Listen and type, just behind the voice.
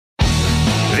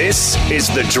This is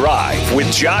The Drive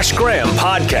with Josh Graham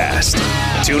podcast.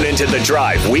 Tune into The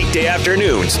Drive weekday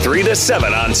afternoons 3 to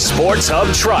 7 on Sports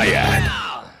Hub Triad.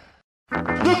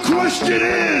 The question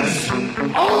is,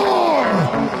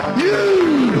 are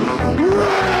you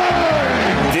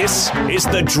ready? This is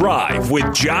The Drive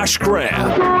with Josh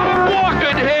Graham.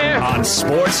 Walking here on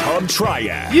Sports Hub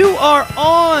Triad. You are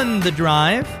on The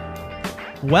Drive.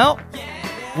 Well,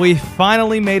 we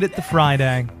finally made it to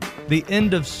Friday, the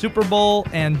end of Super Bowl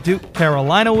and Duke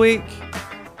Carolina week.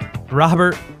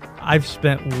 Robert, I've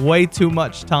spent way too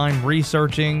much time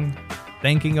researching,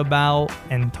 thinking about,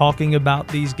 and talking about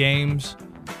these games.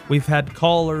 We've had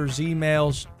callers,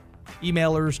 emailers,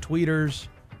 tweeters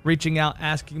reaching out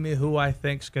asking me who I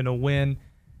think's going to win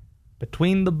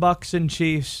between the Bucs and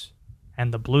Chiefs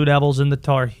and the Blue Devils and the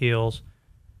Tar Heels.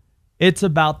 It's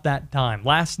about that time.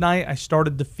 Last night, I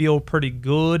started to feel pretty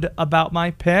good about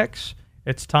my picks.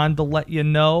 It's time to let you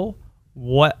know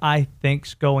what I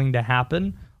think's going to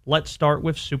happen. Let's start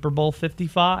with Super Bowl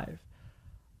 55.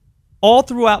 All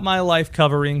throughout my life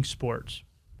covering sports,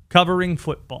 covering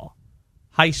football,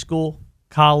 high school,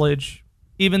 college,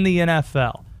 even the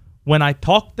NFL, when I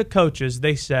talked to coaches,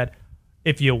 they said,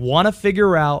 if you want to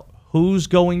figure out who's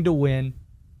going to win,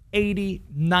 80,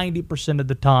 90% of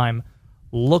the time,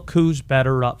 look who's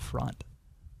better up front.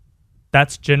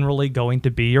 That's generally going to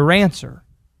be your answer.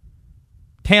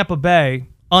 Tampa Bay,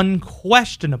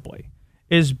 unquestionably,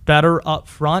 is better up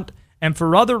front, and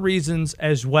for other reasons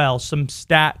as well. Some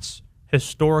stats,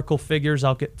 historical figures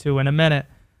I'll get to in a minute.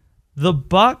 The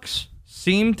Bucs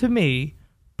seem to me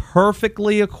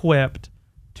perfectly equipped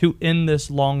to end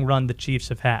this long run the Chiefs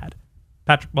have had.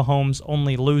 Patrick Mahomes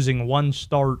only losing one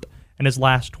start in his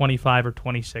last 25 or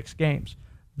 26 games.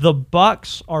 The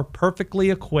Bucs are perfectly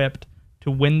equipped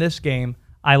to win this game.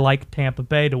 I like Tampa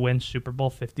Bay to win Super Bowl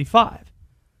 55.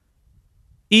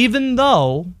 Even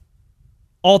though,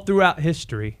 all throughout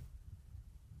history,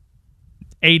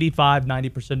 85,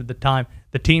 90% of the time,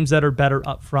 the teams that are better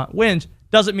up front wins,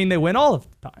 doesn't mean they win all of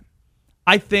the time.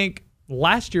 I think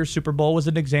last year's Super Bowl was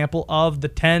an example of the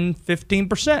 10,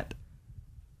 15%.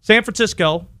 San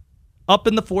Francisco, up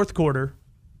in the fourth quarter,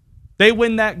 they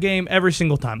win that game every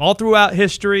single time. All throughout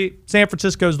history, San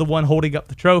Francisco is the one holding up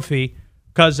the trophy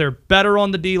because they're better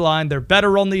on the D-line, they're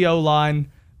better on the O-line,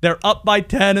 they're up by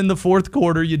 10 in the fourth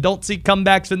quarter. You don't see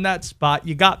comebacks in that spot.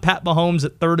 You got Pat Mahomes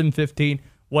at 3rd and 15.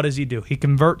 What does he do? He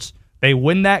converts. They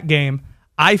win that game.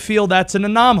 I feel that's an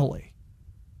anomaly.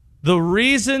 The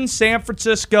reason San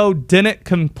Francisco didn't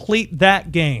complete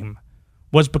that game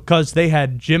was because they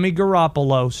had Jimmy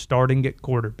Garoppolo starting at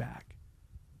quarterback.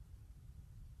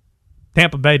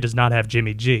 Tampa Bay does not have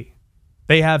Jimmy G.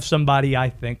 They have somebody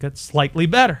I think that's slightly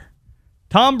better.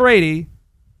 Tom Brady,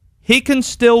 he can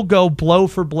still go blow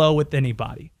for blow with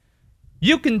anybody.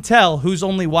 You can tell who's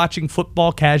only watching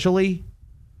football casually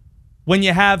when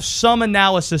you have some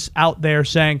analysis out there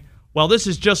saying, well, this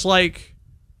is just like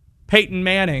Peyton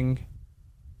Manning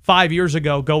 5 years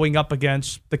ago going up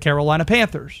against the Carolina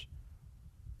Panthers.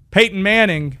 Peyton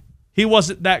Manning, he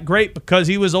wasn't that great because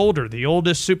he was older, the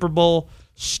oldest Super Bowl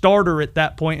starter at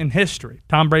that point in history.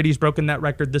 Tom Brady's broken that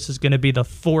record. This is going to be the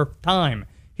 4th time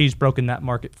he's broken that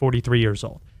mark at 43 years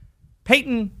old.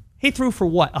 Peyton, he threw for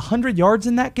what, 100 yards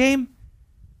in that game?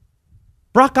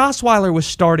 Brock Osweiler was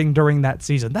starting during that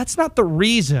season. That's not the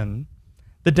reason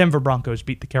the Denver Broncos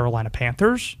beat the Carolina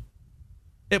Panthers.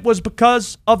 It was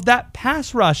because of that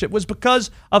pass rush. It was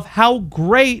because of how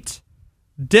great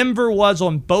Denver was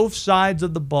on both sides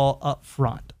of the ball up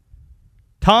front.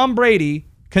 Tom Brady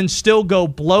can still go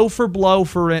blow for blow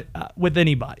for it with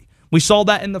anybody. We saw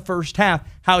that in the first half,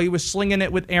 how he was slinging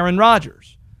it with Aaron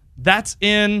Rodgers. That's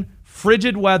in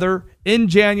frigid weather in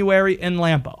January in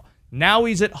Lambeau. Now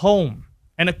he's at home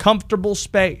in a comfortable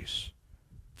space.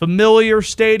 Familiar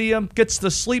stadium, gets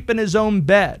to sleep in his own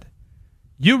bed.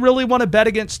 You really want to bet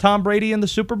against Tom Brady in the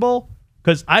Super Bowl?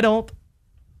 Because I don't.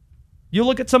 You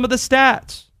look at some of the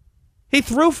stats. He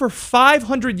threw for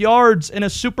 500 yards in a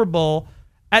Super Bowl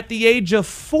at the age of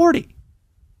 40.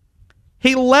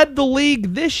 He led the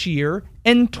league this year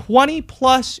in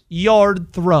 20-plus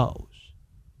yard throws.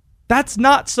 That's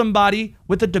not somebody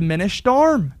with a diminished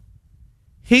arm.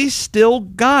 He's still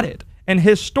got it. And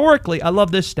historically, I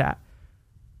love this stat.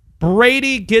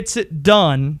 Brady gets it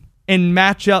done in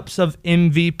matchups of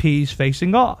MVPs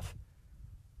facing off.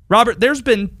 Robert, there's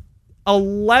been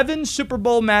 11 Super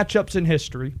Bowl matchups in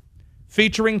history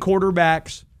featuring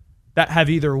quarterbacks that have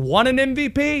either won an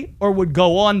MVP or would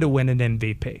go on to win an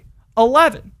MVP.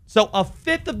 11. So a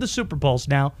fifth of the Super Bowls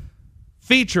now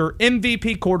feature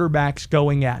MVP quarterbacks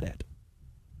going at it.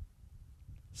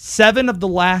 7 of the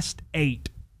last 8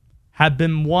 have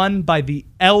been won by the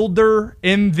elder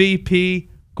MVP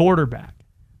quarterback.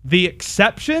 The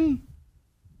exception,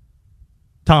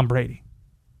 Tom Brady,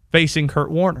 facing Kurt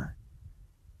Warner.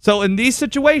 So in these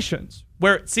situations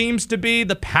where it seems to be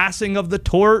the passing of the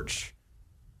torch,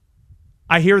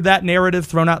 I hear that narrative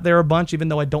thrown out there a bunch, even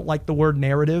though I don't like the word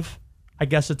narrative. I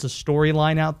guess it's a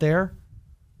storyline out there.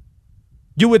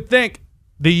 You would think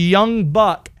the young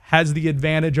buck has the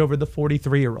advantage over the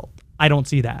 43-year-old. I don't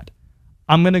see that.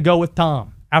 I'm going to go with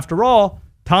Tom. After all,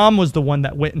 Tom was the one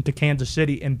that went into Kansas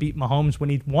City and beat Mahomes when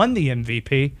he won the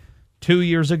MVP 2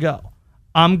 years ago.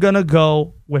 I'm going to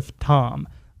go with Tom.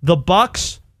 The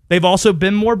Bucs, they've also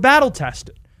been more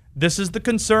battle-tested. This is the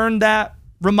concern that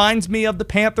reminds me of the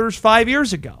Panthers 5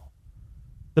 years ago.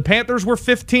 The Panthers were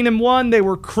 15-1. They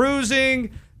were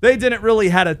cruising. They didn't really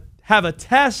have a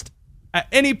test at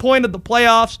any point of the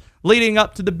playoffs leading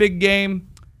up to the big game.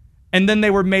 And then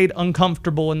they were made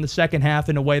uncomfortable in the second half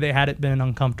in a way they hadn't been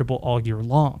uncomfortable all year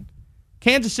long.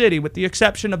 Kansas City, with the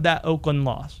exception of that Oakland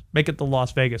loss, make it the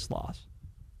Las Vegas loss,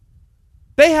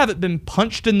 they haven't been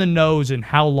punched in the nose in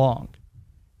how long?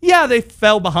 Yeah, they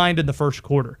fell behind in the first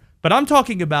quarter. But I'm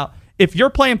talking about if you're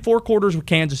playing 4 quarters with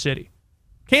Kansas City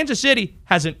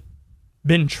hasn't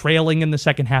been trailing in the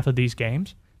second half of these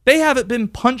games. They haven't been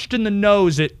punched in the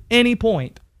nose at any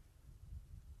point.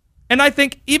 And I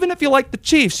think even if you like the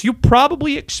Chiefs, you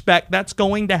probably expect that's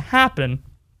going to happen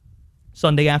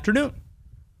Sunday afternoon.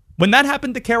 When that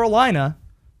happened to Carolina,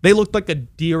 they looked like a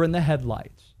deer in the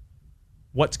headlights.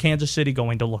 What's Kansas City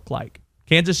going to look like?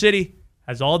 Kansas City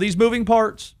has all these moving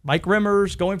parts. Mike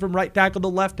Rimmers going from right tackle to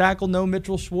left tackle, no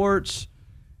Mitchell Schwartz.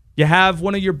 You have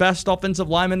one of your best offensive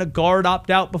linemen, a guard, opt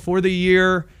out before the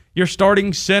year. Your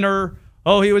starting center,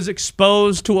 he was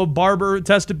exposed to a barber who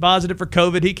tested positive for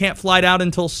COVID. He can't fly out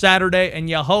until Saturday, and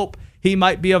you hope he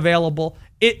might be available.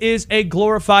 It is a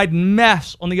glorified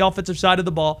mess on the offensive side of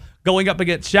the ball, going up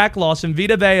against Shaq Lawson,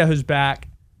 Vita Vea, who's back,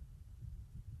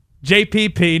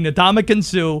 JPP, Ndamukong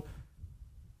Suh.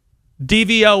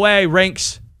 DVOA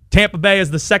ranks Tampa Bay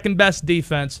as the second best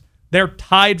defense. They're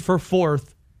tied for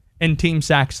 4th in team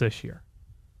sacks this year.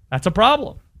 That's a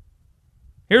problem.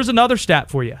 Here's another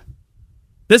stat for you.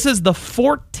 This is the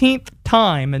 14th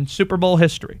time in Super Bowl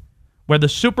history where the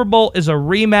Super Bowl is a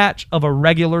rematch of a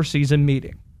regular season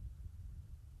meeting.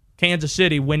 Kansas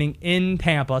City winning in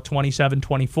Tampa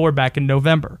 27-24 back in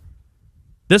November.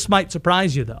 This might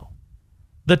surprise you, though.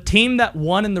 The team that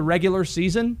won in the regular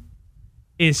season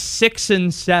is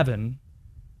 6-7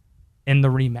 in the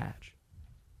rematch.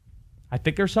 I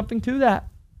think there's something to that.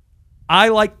 I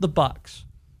like the Bucs.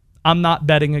 I'm not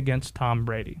betting against Tom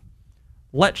Brady.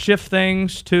 Let's shift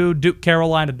things to Duke,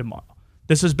 Carolina tomorrow.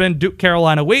 This has been Duke,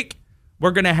 Carolina week.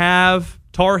 We're going to have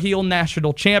Tar Heel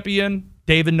national champion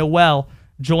David Noel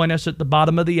join us at the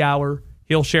bottom of the hour.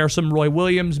 He'll share some Roy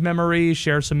Williams memories,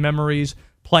 share some memories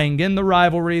playing in the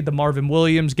rivalry, the Marvin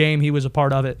Williams game. He was a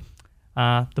part of it.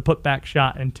 The putback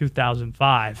shot in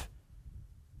 2005.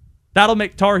 That'll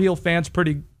make Tar Heel fans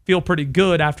feel pretty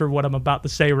good after what I'm about to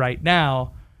say right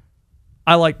now.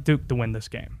 I like Duke to win this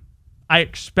game. I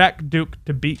expect Duke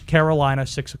to beat Carolina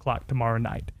 6 o'clock tomorrow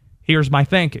night. Here's my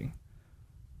thinking.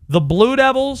 The Blue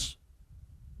Devils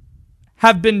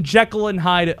have been Jekyll and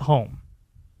Hyde at home.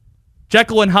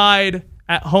 Jekyll and Hyde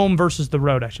at home versus the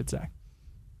road, I should say.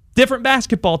 Different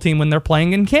basketball team when they're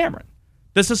playing in Cameron.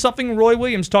 This is something Roy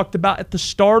Williams talked about at the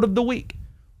start of the week.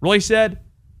 Roy said,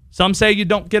 some say you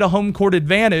don't get a home court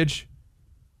advantage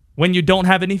when you don't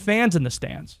have any fans in the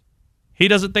stands. He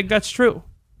doesn't think that's true.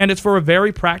 And it's for a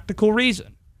very practical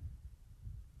reason.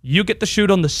 You get to shoot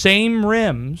on the same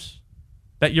rims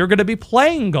that you're going to be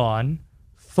playing on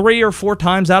 3 or 4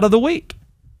 times out of the week.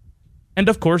 And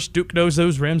of course, Duke knows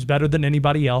those rims better than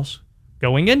anybody else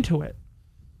going into it.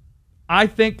 I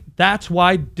think that's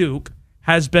why Duke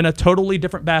has been a totally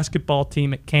different basketball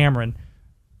team at Cameron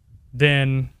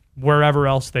than wherever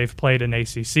else they've played in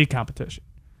ACC competition.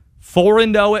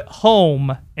 4-0 at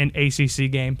home in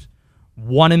ACC games,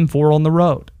 1-4 on the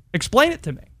road. Explain it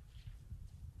to me.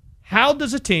 How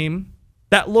does a team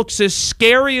that looks as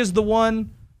scary as the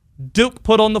one Duke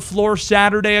put on the floor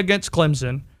Saturday against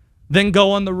Clemson then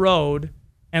go on the road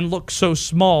and look so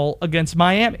small against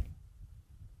Miami?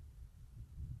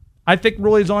 I think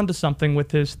Roy's onto something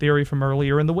with his theory from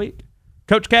earlier in the week.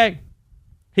 Coach K,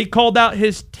 he called out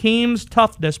his team's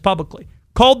toughness publicly,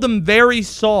 called them very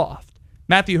soft.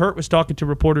 Matthew Hurt was talking to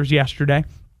reporters yesterday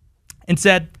and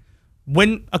said,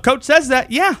 when a coach says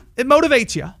that, yeah, it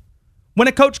motivates you. When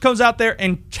a coach comes out there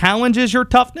and challenges your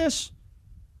toughness,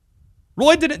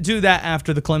 Roy didn't do that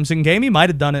after the Clemson game. He might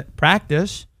have done it in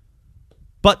practice.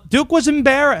 But Duke was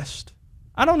embarrassed.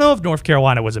 I don't know if North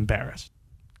Carolina was embarrassed.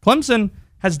 Clemson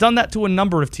has done that to a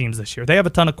number of teams this year. They have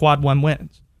a ton of quad one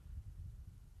wins.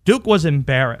 Duke was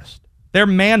embarrassed. Their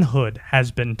manhood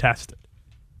has been tested.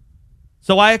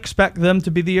 So I expect them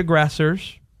to be the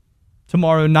aggressors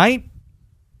tomorrow night.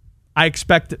 I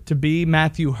expect it to be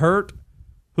Matthew Hurt,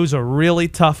 who's a really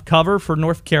tough cover for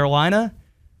North Carolina,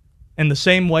 in the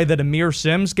same way that Amir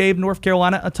Sims gave North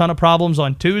Carolina a ton of problems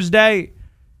on Tuesday.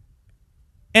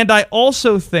 And I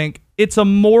also think it's a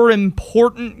more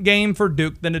important game for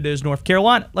Duke than it is North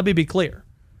Carolina. Let me be clear.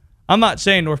 I'm not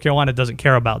saying North Carolina doesn't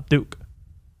care about Duke.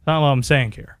 That's not what I'm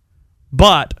saying here.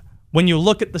 But when you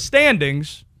look at the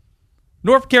standings,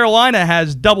 North Carolina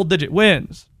has double-digit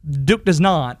wins. Duke does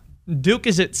not. Duke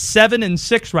is at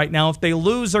 7-6 right now. If they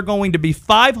lose, they're going to be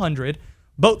 500,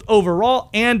 both overall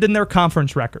and in their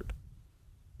conference record.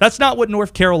 That's not what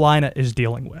North Carolina is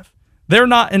dealing with. They're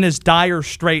not in as dire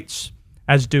straits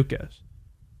as Duke is.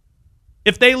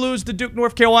 If they lose to Duke,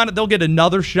 North Carolina, they'll get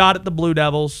another shot at the Blue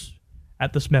Devils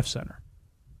at the Smith Center.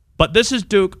 But this is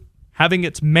Duke having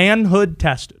its manhood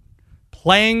tested,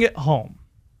 playing at home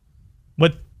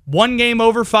with one game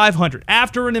over 500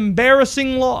 after an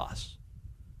embarrassing loss.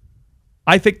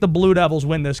 I think the Blue Devils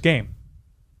win this game.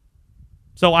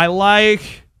 So I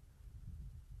like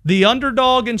the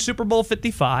underdog in Super Bowl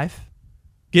 55.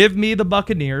 Give me the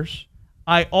Buccaneers.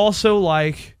 I also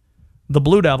like the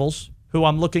Blue Devils, who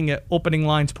I'm looking at opening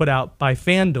lines put out by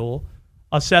FanDuel,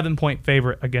 a 7-point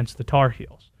favorite against the Tar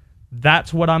Heels.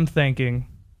 That's what I'm thinking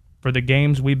for the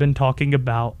games we've been talking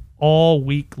about all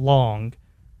week long.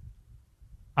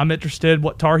 I'm interested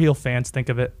what Tar Heel fans think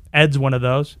of it. Ed's one of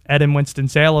those. Ed in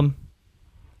Winston-Salem.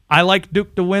 I like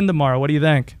Duke to win tomorrow. What do you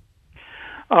think?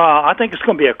 I think it's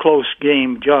going to be a close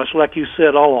game, Josh, like you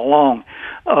said all along.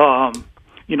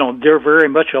 They're very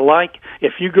much alike.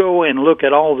 If you go and look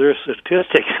at all their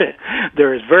statistics,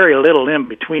 there is very little in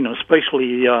between them,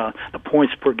 especially the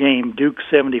points per game. Duke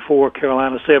 74,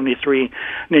 Carolina 73. And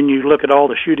then you look at all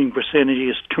the shooting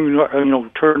percentages,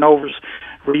 turnovers,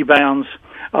 rebounds.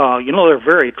 They're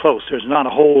very close. There's not a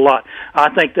whole lot. I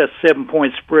think that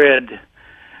 7-point spread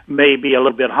may be a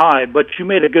little bit high, but you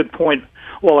made a good point a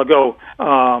while ago.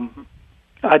 I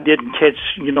didn't catch,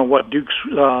 what Duke's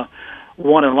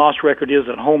won and loss record is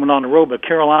at home and on the road, but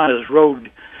Carolina's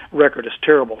road record is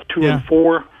terrible,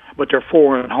 2-4, but they're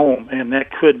 4 at home, and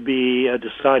that could be a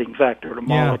deciding factor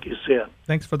tomorrow, like you said.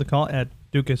 Thanks for the call, Ed.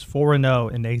 Duke is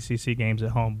 4-0 in ACC games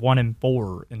at home,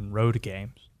 1-4 in road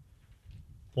games.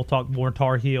 We'll talk more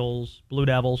Tar Heels, Blue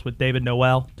Devils with David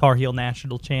Noel, Tar Heel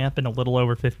national champ, in a little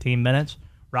over 15 minutes.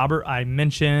 Robert, I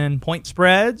mentioned point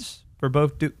spreads for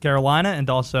both Duke, Carolina, and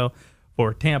also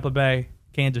for Tampa Bay,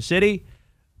 Kansas City.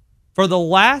 For the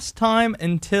last time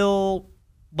until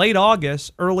late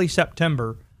August, early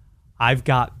September, I've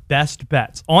got best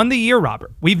bets. On the year,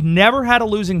 Robert, we've never had a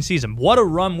losing season. What a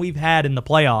run we've had in the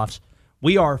playoffs.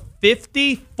 We are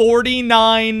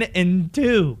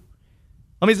 50-49-2.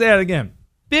 Let me say that again.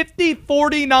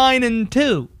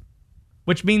 50-49-2,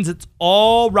 which means it's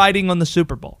all riding on the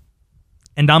Super Bowl.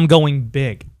 And I'm going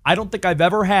big. I don't think I've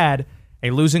ever had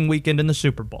a losing weekend in the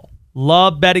Super Bowl.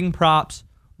 Love betting props.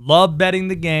 Love betting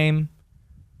the game.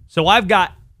 So I've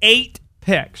got 8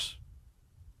 picks.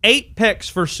 8 picks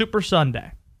for Super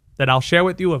Sunday that I'll share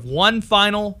with you with one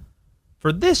final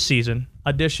for this season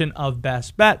edition of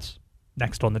Best Bets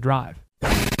next on The Drive.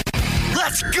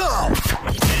 Let's go!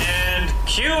 And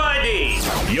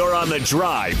QID. You're on The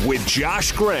Drive with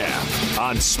Josh Graham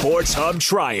on Sports Hub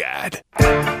Triad.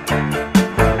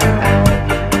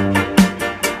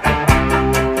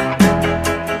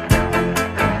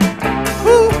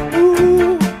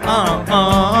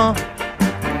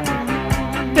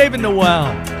 David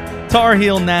Noel, Tar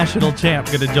Heel national champ,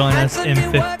 going to join us in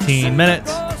 15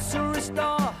 minutes.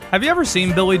 Have you ever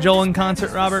seen Billy Joel in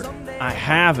concert, Robert? I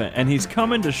haven't, and he's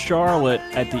coming to Charlotte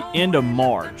at the end of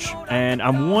March, and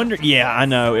I'm wondering. Yeah, I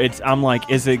know. I'm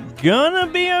like, is it gonna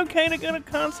be okay to go to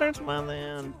concerts by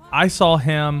then? I saw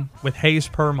him with Hayes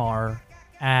Permar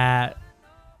at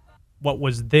what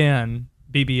was then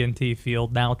BB&T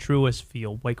Field, now Truist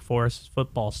Field, Wake Forest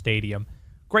football stadium.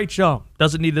 Great show.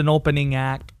 Doesn't need an opening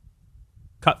act.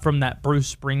 Cut from that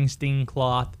Bruce Springsteen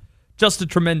cloth. Just a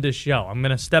tremendous show. I'm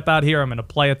going to step out here. I'm going to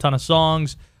play a ton of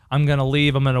songs. I'm going to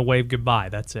leave. I'm going to wave goodbye.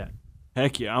 That's it.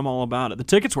 Heck yeah, I'm all about it. The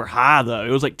tickets were high, though. It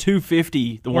was like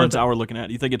 $250, the ones I were looking at.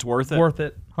 Do you think it's worth it? Worth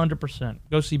it, 100%.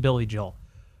 Go see Billy Joel.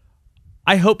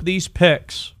 I hope these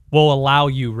picks will allow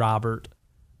you, Robert,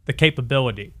 the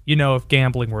capability, if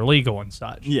gambling were legal and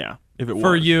such. Yeah, if it was.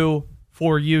 For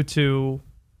you to,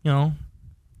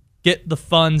 get the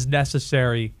funds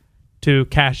necessary to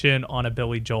cash in on a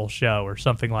Billy Joel show or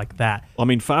something like that. Well, I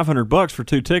mean, $500 for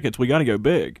 2 tickets. We got to go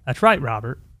big. That's right,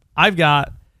 Robert. I've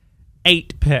got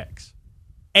 8 picks.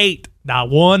 8. Not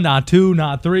 1, not 2,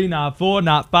 not 3, not 4,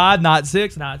 not 5, not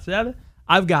 6, not 7.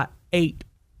 I've got 8.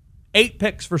 8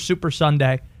 picks for Super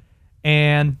Sunday,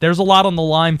 and there's a lot on the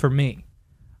line for me.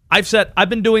 I've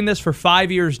been doing this for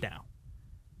 5 years now.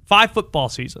 5 football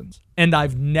seasons, and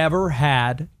I've never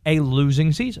had a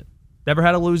losing season. Never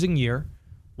had a losing year.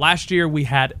 Last year, we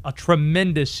had a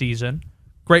tremendous season.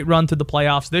 Great run to the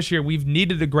playoffs. This year, we've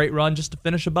needed a great run just to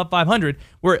finish above 500.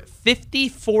 We're at 50,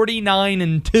 49,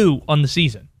 and 2 on the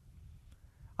season.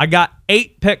 I got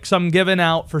 8 picks I'm giving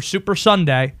out for Super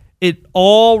Sunday. It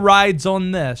all rides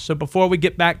on this. So before we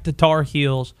get back to Tar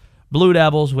Heels, Blue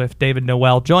Devils with David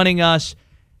Noel joining us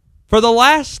for the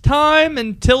last time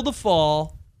until the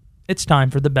fall, it's time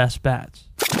for the best bets.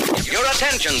 Your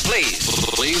attention, please.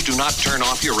 Please do not turn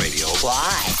off your radio.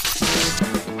 Why?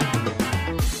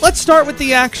 Let's start with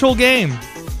the actual game.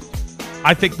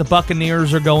 I think the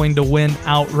Buccaneers are going to win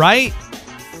outright.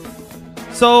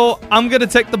 So I'm going to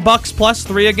take the Bucs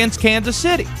 +3 against Kansas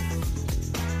City.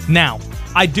 Now,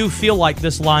 I do feel like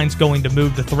this line's going to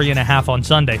move to 3.5 on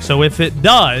Sunday. So if it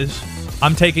does,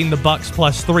 I'm taking the Bucs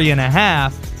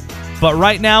 +3.5. But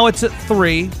right now it's at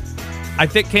 3. I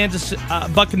think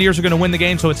Buccaneers are going to win the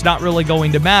game, so it's not really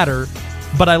going to matter.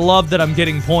 But I love that I'm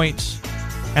getting points,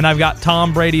 and I've got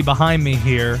Tom Brady behind me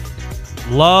here.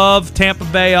 Love Tampa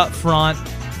Bay up front.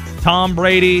 Tom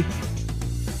Brady,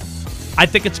 I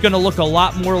think it's going to look a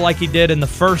lot more like he did in the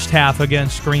first half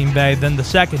against Green Bay than the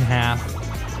second half.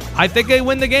 I think they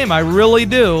win the game. I really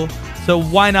do. So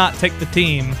why not take the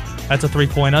team that's a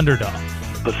 3-point underdog?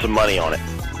 Put some money on it.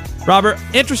 Robert,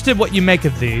 interested what you make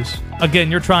of these.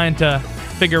 Again, you're trying to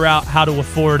figure out how to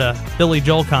afford a Billy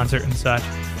Joel concert and such.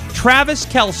 Travis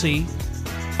Kelce,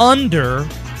 under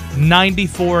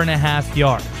 94.5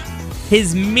 yards.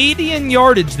 His median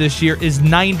yardage this year is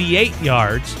 98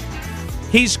 yards.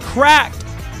 He's cracked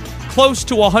close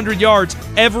to 100 yards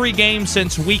every game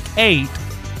since Week 8.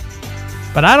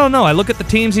 But I don't know. I look at the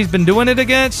teams he's been doing it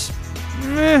against.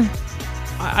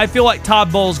 I feel like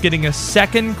Todd Bowles getting a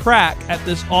second crack at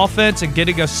this offense and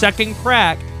getting a second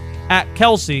crack at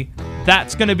Kelce.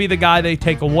 That's going to be the guy they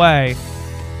take away.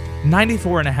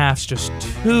 94.5 is just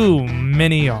too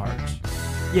many yards.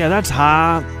 Yeah, that's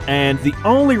high. And the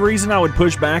only reason I would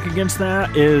push back against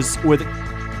that is with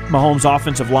Mahomes'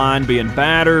 offensive line being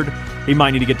battered. He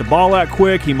might need to get the ball out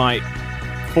quick. He might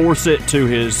force it to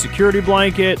his security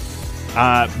blanket.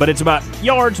 But it's about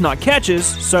yards, not catches.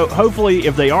 So hopefully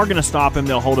if they are going to stop him,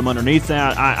 they'll hold him underneath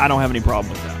that. I don't have any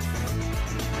problem with that.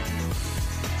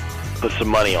 Put some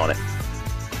money on it.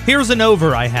 Here's an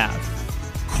over I have.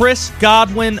 Chris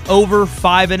Godwin over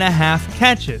 5.5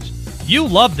 catches. You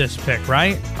love this pick,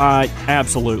 right?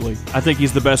 Absolutely. I think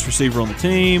he's the best receiver on the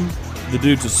team. The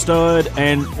dude's a stud,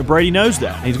 and Brady knows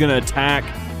that. He's going to attack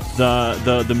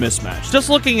the mismatch. Just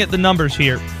looking at the numbers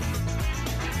here,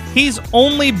 he's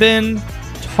only been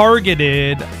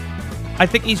targeted, I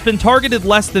think he's been targeted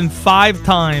less than 5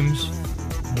 times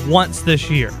once this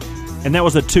year. And that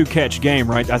was a 2-catch game,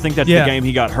 right? I think that's the game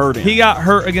he got hurt in. He got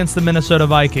hurt against the Minnesota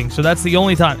Vikings, so that's the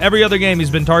only time. Every other game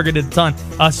he's been targeted a ton,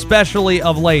 especially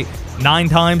of late. 9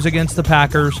 times against the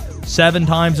Packers, 7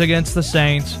 times against the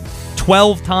Saints,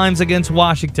 12 times against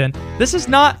Washington. This is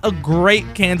not a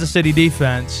great Kansas City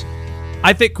defense.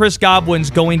 I think Chris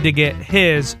Godwin's going to get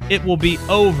his. It will be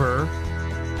over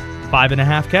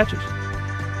 5.5 catches.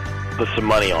 Put some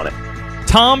money on it.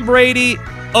 Tom Brady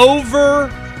over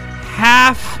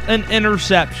half an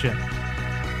interception.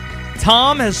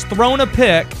 Tom has thrown a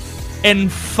pick in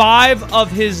 5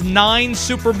 of his 9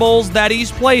 Super Bowls that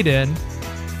he's played in.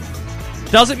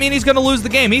 Doesn't mean he's going to lose the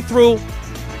game. He threw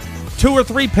 2 or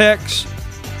 3 picks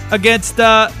against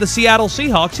the Seattle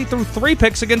Seahawks. He threw 3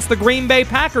 picks against the Green Bay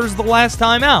Packers the last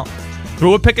time out.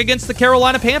 Threw a pick against the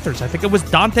Carolina Panthers. I think it was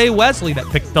Dante Wesley that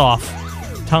picked off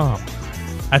Tom.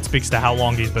 That speaks to how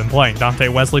long he's been playing. Dante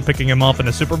Wesley picking him up in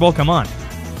a Super Bowl? Come on.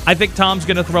 I think Tom's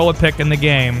going to throw a pick in the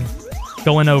game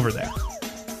going over there.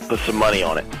 Put some money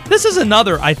on it. This is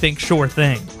another, I think, sure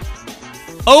thing.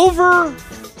 Over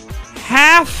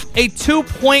half a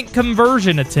 2-point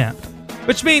conversion attempt,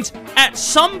 which means at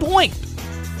some point,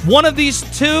 one of these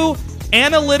 2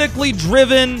 analytically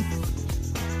driven,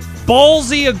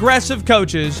 ballsy, aggressive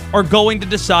coaches are going to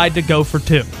decide to go for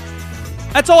 2.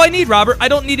 That's all I need, Robert. I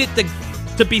don't need it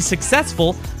to be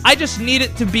successful. I just need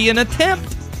it to be an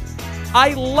attempt.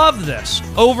 I love this.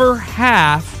 Over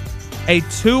half a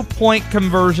 2-point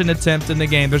conversion attempt in the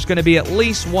game. There's going to be at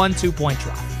least 1 2-point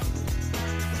try.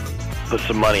 Put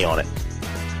some money on it.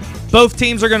 Both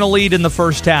teams are going to lead in the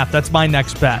first half. That's my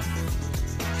next bet.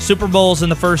 Super Bowls in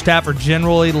the first half are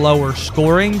generally lower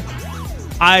scoring.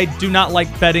 I do not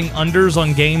like betting unders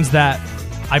on games that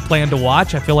I plan to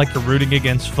watch. I feel like you're rooting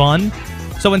against fun.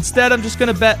 So instead, I'm just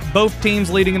going to bet both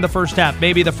teams leading in the first half.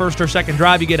 Maybe the first or second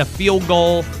drive, you get a field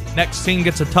goal. Next team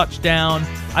gets a touchdown.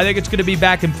 I think it's going to be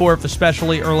back and forth,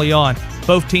 especially early on.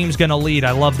 Both teams going to lead.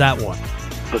 I love that one.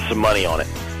 Put some money on it.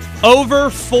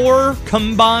 Over 4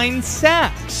 combined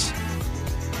sacks.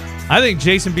 I think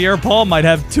Jason Pierre-Paul might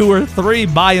have 2 or 3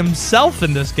 by himself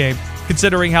in this game,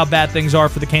 considering how bad things are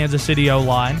for the Kansas City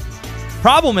O-line.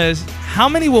 Problem is, how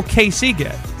many will KC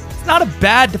get? It's not a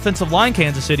bad defensive line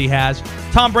Kansas City has.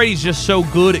 Tom Brady's just so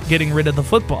good at getting rid of the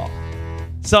football.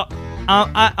 So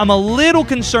I'm a little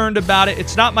concerned about it.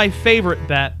 It's not my favorite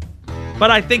bet, but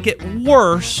I think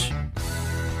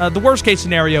the worst case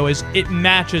scenario is it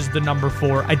matches the number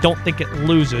 4. I don't think it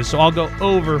loses, so I'll go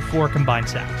over 4 combined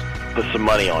sacks. Put some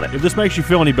money on it. If this makes you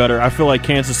feel any better, I feel like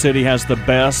Kansas City has the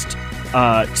best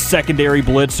secondary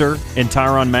blitzer in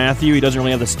Tyrann Mathieu. He doesn't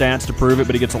really have the stats to prove it,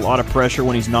 but he gets a lot of pressure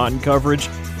when he's not in coverage.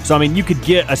 So, I mean, you could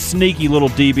get a sneaky little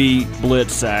DB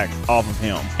blitz sack off of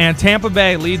him. And Tampa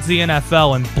Bay leads the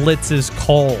NFL in blitzes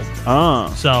cold.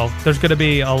 So there's going to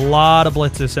be a lot of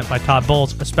blitzes sent by Todd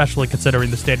Bowles, especially considering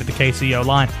the state of the KCO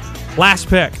line. Last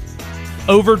pick,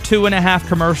 over 2.5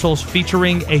 commercials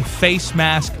featuring a face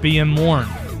mask being worn.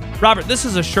 Robert, this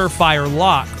is a surefire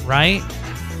lock, right?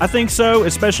 I think so,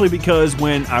 especially because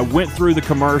when I went through the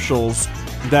commercials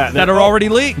that are already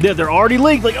leaked. Yeah, they're already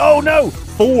leaked. Like, oh no,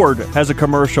 Ford has a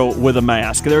commercial with a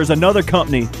mask. There's another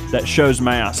company that shows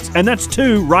masks, and that's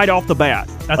 2 right off the bat.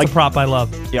 That's a prop I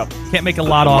love. Yep. Can't make a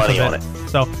lot off of it.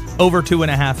 So over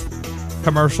 2.5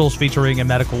 commercials featuring a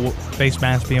medical face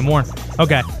mask being worn.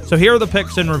 Okay, so here are the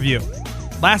picks in review.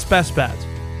 Last best bets.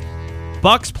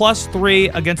 Bucks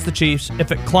 +3 against the Chiefs.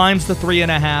 If it climbs to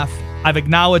 3.5, I've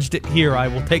acknowledged it here. I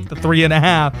will take the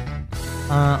 3.5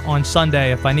 on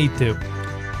Sunday if I need to.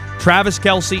 Travis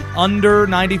Kelce under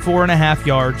 94.5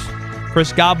 yards.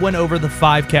 Chris Godwin over the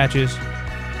 5 catches.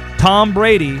 Tom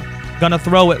Brady going to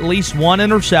throw at least 1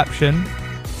 interception.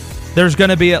 There's going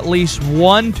to be at least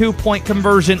 1 2-point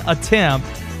conversion attempt.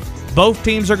 Both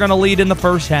teams are going to lead in the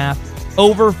first half.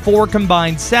 Over 4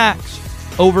 combined sacks.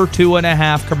 Over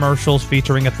 2.5 commercials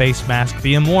featuring a face mask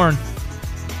being worn.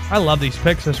 I love these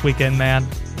picks this weekend, man.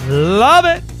 Love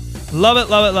it. Love it,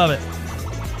 love it, love it.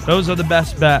 Those are the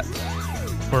best bets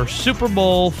for Super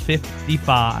Bowl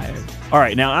 55. All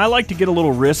right, now I like to get a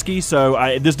little risky,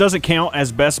 so this doesn't count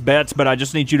as best bets, but I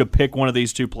just need you to pick one of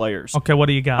these 2 players. Okay, what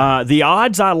do you got? The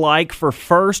odds I like for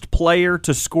first player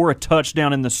to score a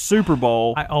touchdown in the Super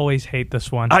Bowl. I always hate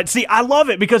this one. I love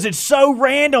it because it's so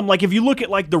random. Like, if you look at,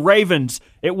 like, the Ravens,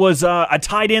 it was a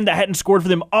tight end that hadn't scored for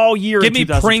them all year. Give me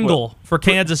Pringle for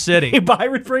Kansas City.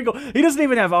 Byron Pringle. He doesn't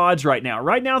even have odds right now.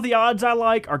 Right now, the odds I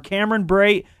like are Cameron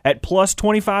Brate at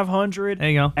 +2,500. There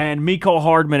you go. And Mecole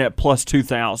Hardman at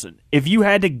 +2,000. If you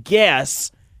had to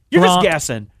guess, you're just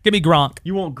guessing. Give me Gronk.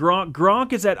 You want Gronk?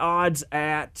 Gronk is at odds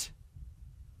at,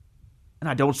 and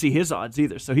I don't see his odds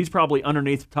either, so he's probably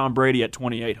underneath Tom Brady at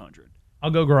 2,800. I'll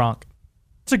go Gronk.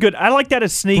 It's a good. I like that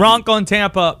as sneaky. Gronk on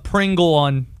Tampa, Pringle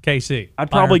on KC.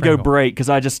 I'd probably go Brate because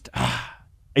I just,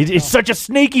 it's such a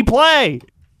sneaky play.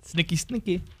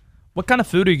 Sneaky. What kind of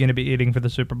food are you going to be eating for the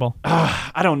Super Bowl?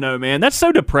 I don't know, man. That's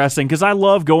so depressing because I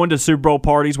love going to Super Bowl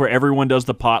parties where everyone does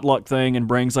the potluck thing and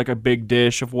brings like a big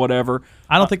dish of whatever.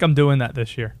 I don't think I'm doing that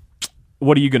this year.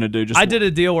 What are you going to do? I did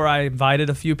a deal where I invited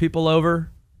a few people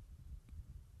over,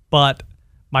 but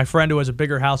my friend who has a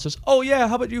bigger house says, oh, yeah,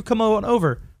 how about you come on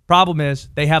over? Problem is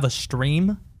they have a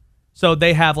stream, so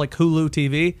they have like Hulu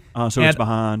TV. So it's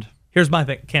behind. Here's my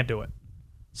thing. Can't do it.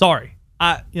 Sorry.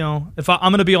 If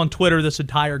I'm going to be on Twitter this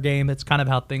entire game, it's kind of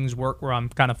how things work where I'm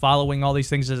kind of following all these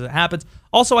things as it happens.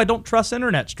 Also, I don't trust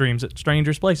internet streams at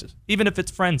strangers' places, even if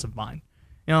it's friends of mine.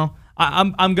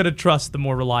 I'm going to trust the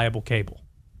more reliable cable.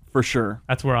 For sure.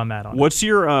 That's where I'm at on it. What's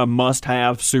your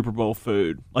must-have Super Bowl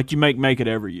food? Like you make it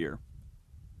every year.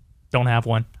 Don't have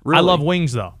one. Really? I love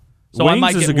wings, though. So wings I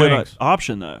might is get a good wings.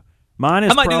 option, though. Mine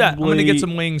is I might do that. I'm going to get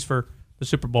some wings for the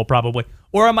Super Bowl, probably.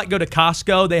 Or I might go to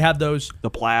Costco. They have those. The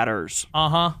platters.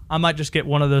 I might just get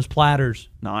one of those platters.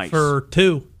 Nice. For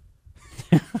 2.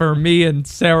 For me and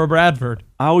Sarah Bradford.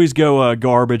 I always go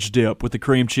garbage dip with the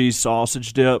cream cheese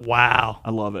sausage dip. Wow. I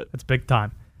love it. That's big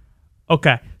time.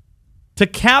 Okay. To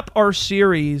cap our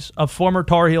series of former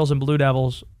Tar Heels and Blue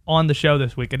Devils on the show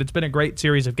this week, and it's been a great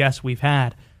series of guests we've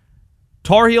had,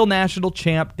 Tar Heel national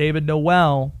champ David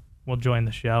Noel will join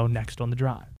the show next on The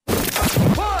Drive.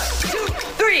 1, 2,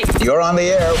 3. You're on the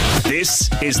air. This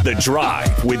is The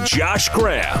Drive with Josh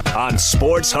Graham on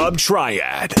Sports Hub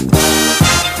Triad.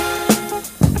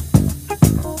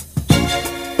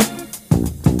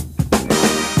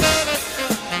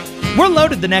 We're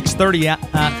loaded the next 30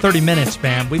 minutes,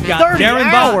 man. We've got 30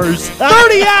 Darren hours.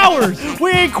 30 hours. We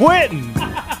ain't quitting.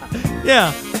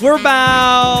 Yeah, we're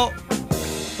about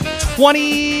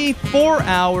 24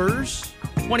 hours,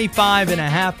 25 and a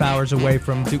half hours away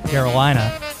from Duke,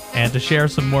 Carolina. And to share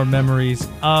some more memories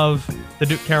of the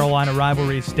Duke-Carolina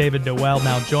rivalries, David Noel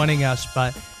now joining us.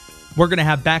 But we're going to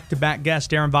have back-to-back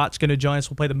guests. Darren Vought's going to join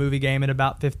us. We'll play the movie game in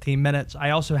about 15 minutes.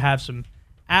 I also have some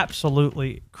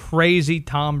absolutely crazy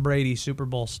Tom Brady Super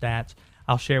Bowl stats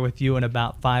I'll share with you in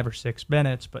about 5 or 6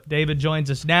 minutes. But David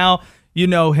joins us now. You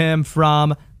know him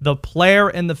from the Player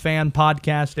and the Fan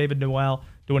podcast. David Noel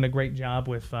doing a great job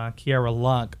with Kiera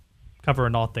Lunk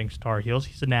covering all things Tar Heels.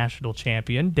 He's a national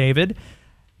champion. David,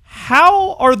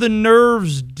 how are the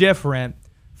nerves different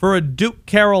for a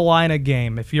Duke-Carolina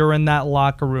game if you're in that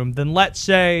locker room than, let's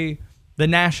say, the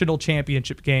national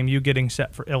championship game you getting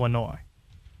set for Illinois?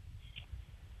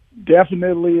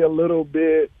 Definitely a little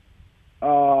bit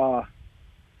more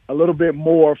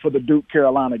for the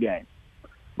Duke-Carolina game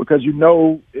because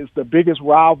it's the biggest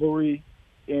rivalry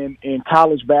in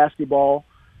college basketball.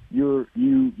 You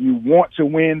want to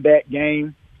win that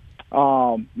game.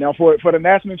 Now for the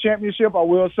national championship, I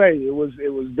will say it was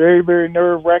very, very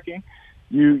nerve-wracking.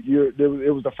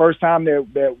 It was the first time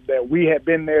that we had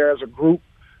been there as a group,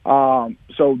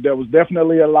 so there was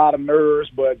definitely a lot of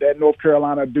nerves. But that North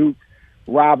Carolina Duke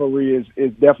rivalry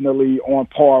is definitely on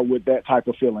par with that type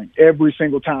of feeling every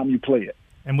single time you play it.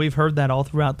 And we've heard that all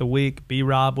throughout the week.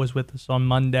 B-Rob was with us on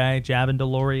Monday, Javin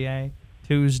DeLaurier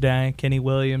Tuesday, Kenny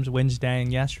Williams Wednesday,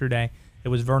 and yesterday it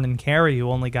was Vernon Carey who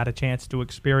only got a chance to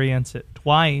experience it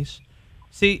twice.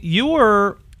 See, you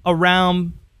were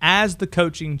around as the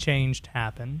coaching change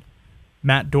happened,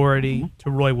 Matt Doherty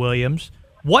to Roy Williams.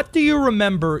 What do you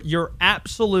remember your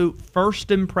absolute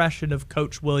first impression of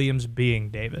Coach Williams being,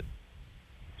 David?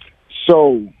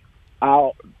 So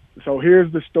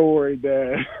here's the story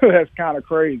that's kind of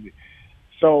crazy.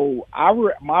 So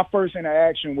my first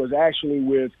interaction was actually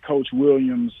with Coach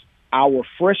Williams our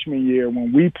freshman year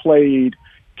when we played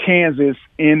Kansas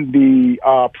in the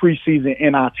preseason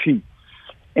NIT.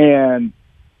 And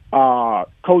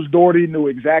Coach Doherty knew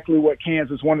exactly what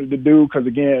Kansas wanted to do because,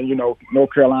 again,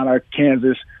 North Carolina,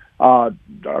 Kansas,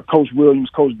 Coach Williams,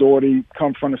 Coach Doherty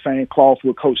come from the same cloth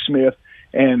with Coach Smith,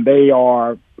 and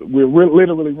we're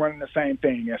literally running the same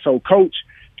thing. And so Coach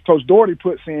Doherty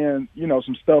puts in,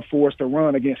 some stuff for us to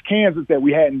run against Kansas that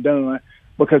we hadn't done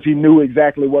because he knew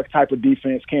exactly what type of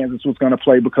defense Kansas was going to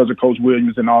play because of Coach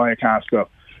Williams and all that kind of stuff.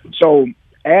 So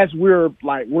as we're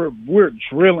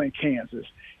drilling Kansas,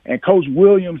 and Coach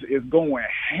Williams is going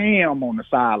ham on the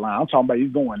sideline. I'm talking about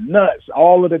he's going nuts.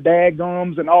 All of the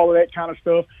dadgums and all of that kind of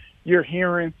stuff you're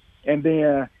hearing. And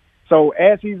then, so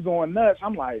as he's going nuts,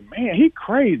 I'm like, man, he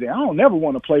crazy. I don't never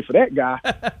want to play for that guy.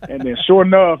 And then sure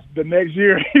enough, the next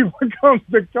year he becomes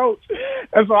the coach.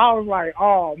 And so I was like,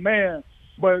 oh, man.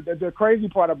 But the crazy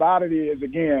part about it is,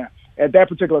 again, at that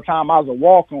particular time I was a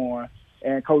walk-on,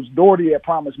 and Coach Doherty had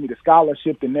promised me the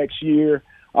scholarship the next year.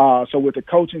 So with the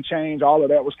coaching change, all of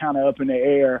that was kind of up in the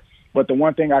air. But the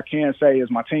one thing I can say is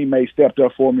my teammate stepped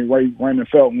up for me, Raymond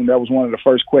Felton. That was one of the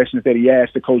first questions that he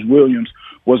asked to Coach Williams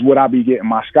was, would I be getting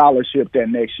my scholarship that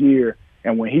next year?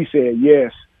 And when he said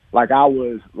yes,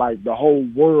 the whole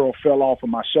world fell off of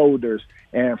my shoulders.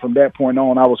 And from that point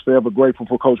on, I was forever grateful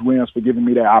for Coach Williams for giving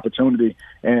me that opportunity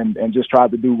and just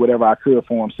tried to do whatever I could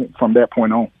for him from that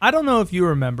point on. I don't know if you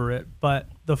remember it, but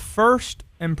the first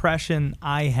impression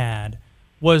I had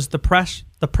was the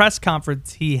press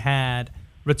conference he had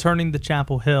returning to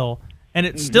Chapel Hill, and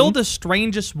it's still the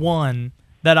strangest one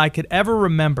that I could ever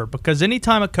remember because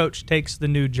anytime a coach takes the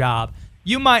new job,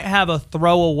 you might have a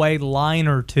throwaway line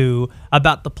or two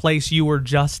about the place you were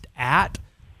just at,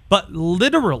 but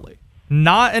literally,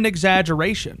 not an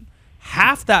exaggeration,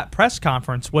 half that press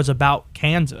conference was about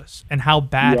Kansas and how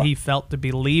bad he felt to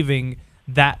be leaving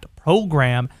that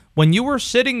program. When you were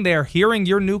sitting there hearing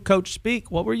your new coach speak,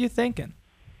 what were you thinking?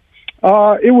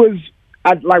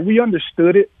 We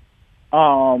understood it,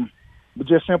 but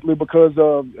just simply because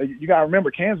of you got to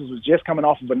remember Kansas was just coming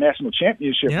off of a national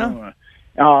championship run,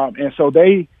 and so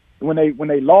when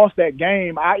they lost that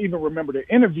game, I even remember the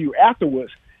interview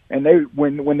afterwards, and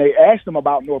when they asked him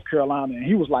about North Carolina, and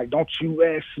he was like, "Don't you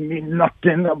ask me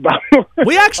nothing about."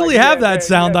 We actually have that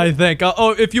sound, I think.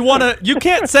 If you want to, you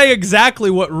can't say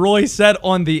exactly what Roy said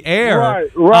on the air,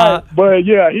 right? But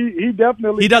yeah, he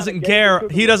definitely doesn't care.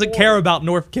 He doesn't care about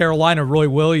North Carolina. Roy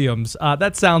Williams.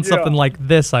 That sounds something like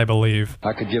this, I believe.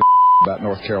 I could give about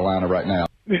North Carolina right now.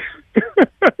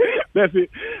 That's it.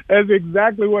 That's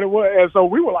exactly what it was. And so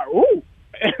we were like, "Ooh!"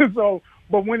 And so.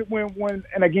 But when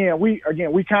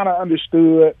we kind of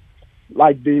understood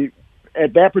like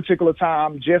at that particular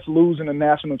time, just losing the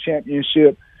national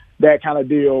championship, that kind of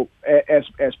deal,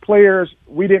 as players,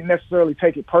 we didn't necessarily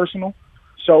take it personal.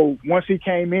 So once he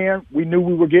came in, we knew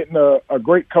we were getting a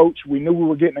great coach. We knew we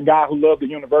were getting a guy who loved the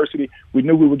university. We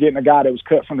knew we were getting a guy that was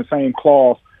cut from the same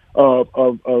cloth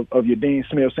of your Dean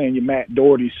Smith saying your Matt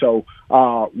Doherty. So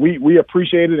we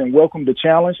appreciated and welcomed the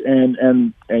challenge,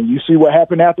 and you see what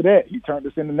happened after that. He turned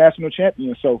us into national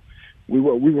champions. So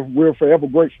we're forever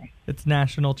grateful. It's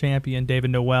national champion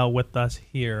David Noel with us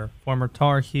here, former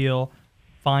Tar Heel.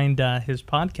 Find his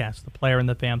podcast, the Player and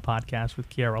the Fan podcast with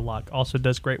Kiara Luck. Also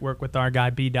does great work with our guy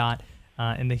B-Dot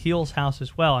in the Heels house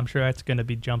as well. I'm sure that's going to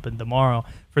be jumping tomorrow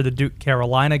for the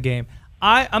Duke-Carolina game.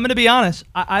 I'm going to be honest.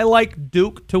 I like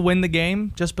Duke to win the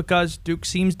game just because Duke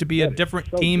seems to be a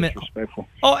different team.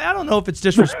 I don't know if it's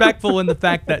disrespectful in the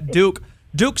fact that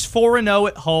Duke's 4-0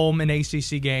 at home in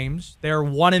ACC games. They're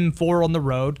 1-4 on the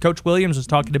road. Coach Williams was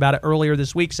talking about it earlier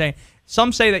this week, saying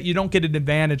some say that you don't get an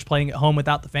advantage playing at home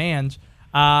without the fans.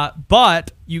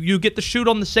 But you get to shoot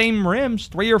on the same rims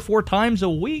 3 or 4 times a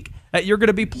week that you're going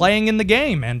to be playing in the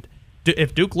game. And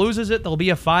if Duke loses it, they'll be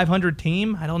a 500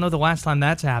 team. I don't know the last time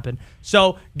that's happened.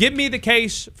 So give me the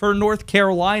case for North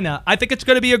Carolina. I think it's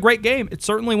going to be a great game. It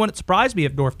certainly wouldn't surprise me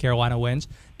if North Carolina wins.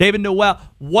 David Noel,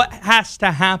 what has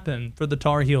to happen for the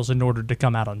Tar Heels in order to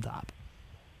come out on top?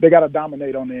 They got to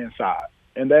dominate on the inside.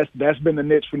 And that's been the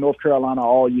niche for North Carolina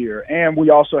all year. And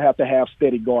we also have to have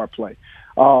steady guard play.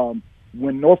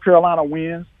 When North Carolina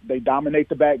wins, they dominate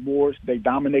the backboards, they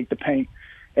dominate the paint,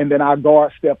 and then our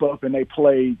guards step up and they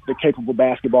play the capable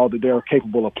basketball that they're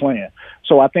capable of playing.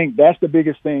 So I think that's the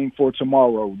biggest thing for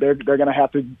tomorrow. They're going to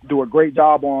have to do a great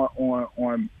job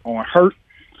on Hurt,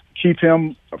 keep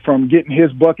him from getting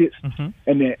his buckets, and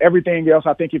then everything else.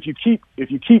 I think if you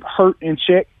keep Hurt in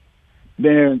check,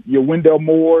 then your Wendell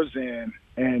Moores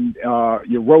and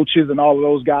your Roaches and all of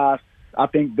those guys, I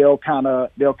think they'll kind of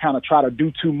try to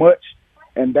do too much.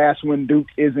 And that's when Duke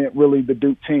isn't really the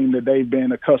Duke team that they've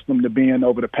been accustomed to being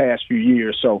over the past few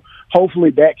years. So hopefully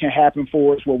that can happen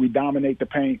for us where we dominate the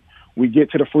paint, we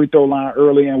get to the free throw line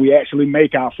early, and we actually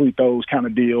make our free throws kind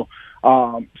of deal.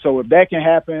 So if that can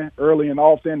happen early and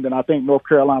often, then I think North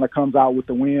Carolina comes out with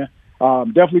the win.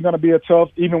 Definitely going to be a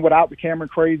tough, even without the Cameron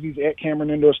Crazies at Cameron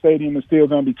Indoor Stadium, it's still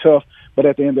going to be tough. But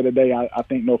at the end of the day, I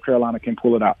think North Carolina can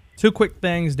pull it out. 2 quick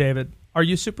things, David. Are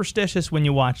you superstitious when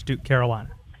you watch Duke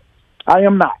Carolina? I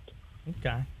am not. Okay,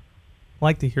 I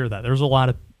like to hear that. There's a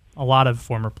lot of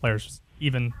former players,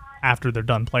 even after they're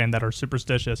done playing, that are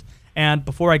superstitious. And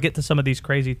before I get to some of these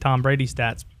crazy Tom Brady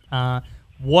stats,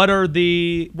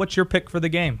 what's your pick for the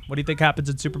game? What do you think happens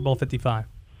in Super Bowl 55?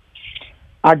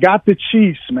 I got the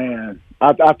Chiefs, man.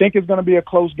 I think it's going to be a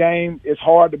close game. It's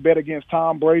hard to bet against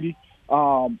Tom Brady.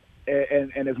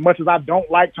 And as much as I don't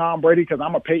like Tom Brady because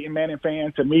I'm a Peyton Manning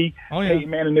fan, to me, Peyton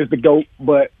Manning is the GOAT,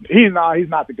 but he's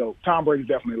not the GOAT. Tom Brady's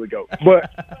definitely the GOAT. But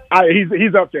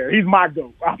he's up there. He's my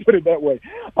GOAT. I'll put it that way.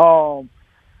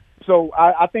 So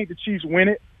I think the Chiefs win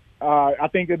it. I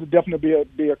think it'll definitely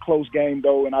be a close game,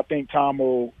 though, and I think Tom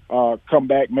will come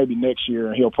back maybe next year,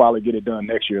 and he'll probably get it done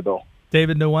next year, though.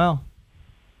 David Noel,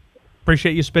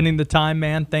 appreciate you spending the time,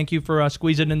 man. Thank you for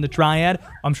squeezing in the triad.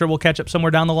 I'm sure we'll catch up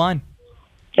somewhere down the line.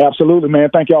 Absolutely, man.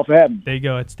 Thank y'all for having me. There you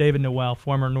go. It's David Noel,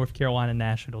 former North Carolina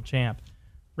national champ.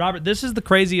 Robert, this is the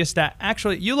craziest stat.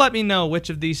 Actually, you let me know which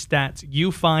of these stats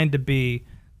you find to be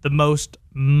the most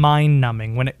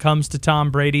mind-numbing when it comes to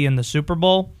Tom Brady in the Super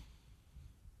Bowl.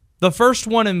 The first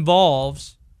one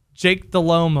involves Jake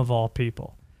Delhomme, of all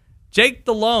people. Jake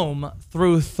Delhomme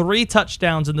threw 3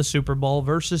 touchdowns in the Super Bowl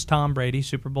versus Tom Brady,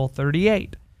 Super Bowl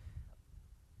 38.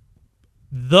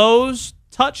 Those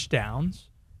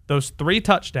 3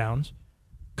 touchdowns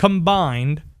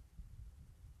combined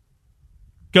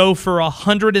go for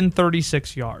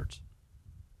 136 yards.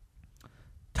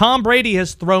 Tom Brady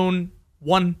has thrown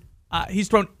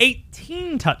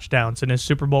 18 touchdowns in his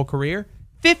Super Bowl career,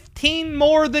 15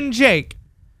 more than Jake.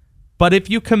 But if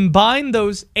you combine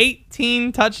those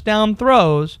 18 touchdown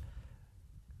throws,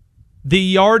 the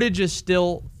yardage is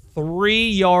still 3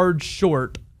 yards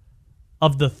short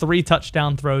of the 3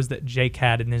 touchdown throws that Jake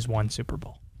had in his one Super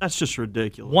Bowl. That's just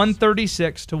ridiculous.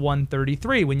 136 to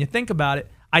 133. When you think about it,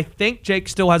 I think Jake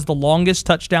still has the longest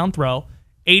touchdown throw,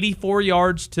 84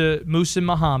 yards to Muhsin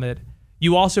Muhammad.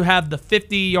 You also have the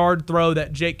 50-yard throw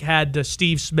that Jake had to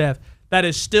Steve Smith. That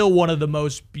is still one of the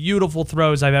most beautiful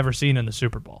throws I've ever seen in the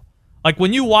Super Bowl. Like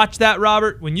when you watch that,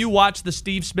 Robert, when you watch the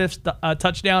Steve Smith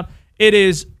touchdown, it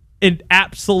is an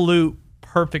absolute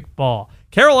perfect ball.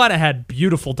 Carolina had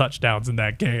beautiful touchdowns in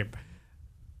that game.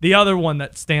 The other one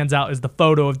that stands out is the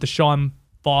photo of Deshaun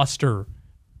Foster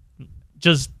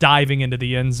just diving into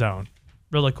the end zone.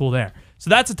 really cool there. So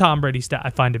that's a Tom Brady stat I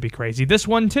find to be crazy. This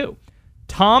one, too.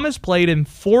 Tom has played in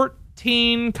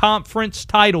 14 conference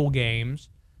title games.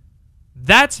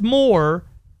 That's more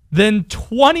than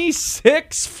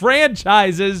 26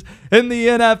 franchises in the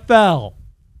NFL.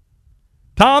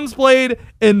 Tom's played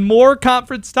in more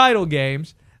conference title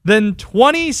games than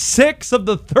 26 of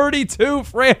the 32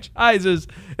 franchises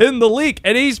in the league,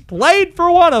 and he's played for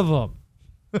one of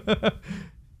them.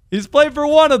 He's played for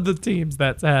one of the teams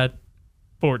that's had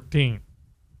 14.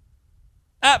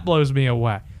 That blows me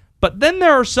away. But then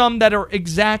there are some that are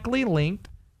exactly linked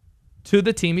to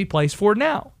the team he plays for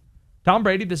now. Tom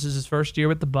Brady, this is his first year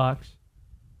with the Bucs.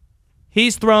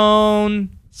 He's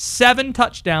thrown 7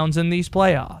 touchdowns in these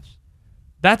playoffs.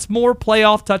 That's more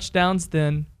playoff touchdowns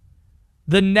than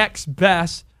the next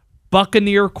best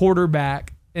Buccaneer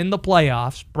quarterback in the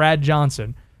playoffs, Brad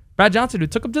Johnson. Brad Johnson, who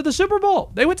took them to the Super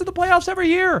Bowl. They went to the playoffs every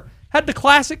year. Had the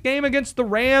classic game against the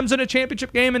Rams in a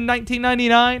championship game in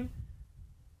 1999.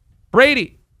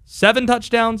 Brady, 7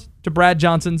 touchdowns to Brad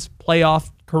Johnson's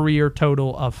playoff career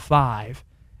total of 5.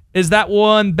 Is that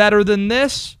one better than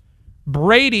this?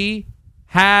 Brady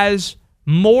has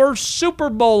more Super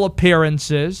Bowl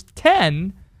appearances,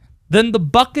 10, than the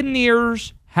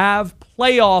Buccaneers have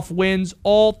playoff wins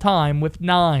all time with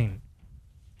 9.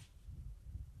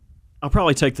 I'll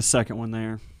probably take the second one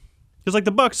there. Because,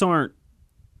 the Bucs aren't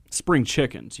spring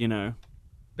chickens, Been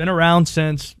around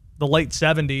since the late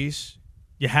 70s.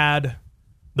 You had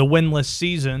the winless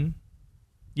season.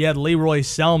 You had Leroy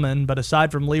Selman, but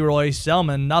aside from Leroy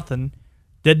Selman, nothing.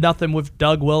 Did nothing with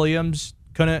Doug Williams.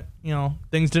 Couldn't,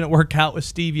 things didn't work out with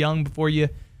Steve Young before you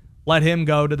let him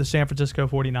go to the San Francisco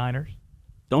 49ers.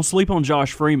 Don't sleep on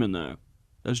Josh Freeman, though.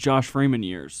 Those Josh Freeman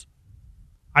years.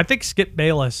 I think Skip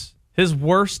Bayless, his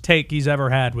worst take he's ever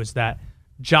had was that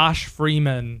Josh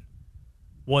Freeman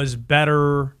was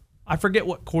better. I forget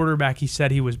what quarterback he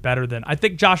said he was better than. I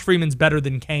think Josh Freeman's better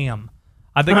than Cam.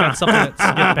 I think that's something that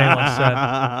Skip Bayless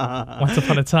said once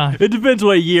upon a time. It depends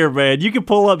what year, man. You can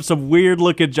pull up some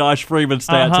weird-looking Josh Freeman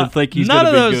stats and think he's going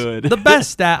to be good. The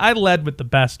best stat, I led with the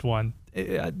best one.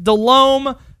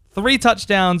 Delhomme, 3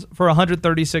 touchdowns for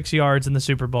 136 yards in the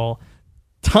Super Bowl.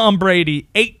 Tom Brady,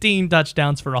 18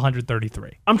 touchdowns for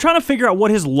 133. I'm trying to figure out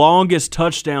what his longest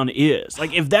touchdown is.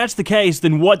 If that's the case,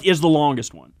 then what is the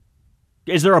longest one?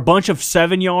 Is there a bunch of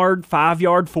 7-yard,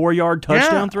 5-yard, 4-yard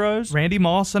touchdown throws? Randy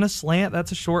Moss on a slant,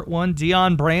 that's a short one.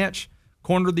 Deion Branch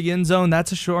cornered the end zone,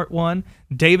 that's a short one.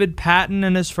 David Patton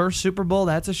in his first Super Bowl,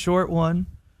 that's a short one.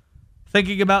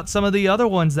 Thinking about some of the other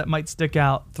ones that might stick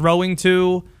out. Throwing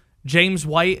to James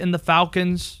White in the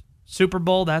Falcons Super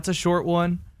Bowl, that's a short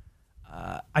one.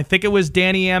 I think it was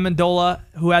Danny Amendola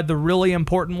who had the really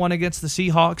important one against the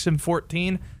Seahawks in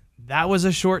 2014. That was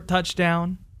a short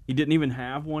touchdown. He didn't even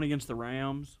have one against the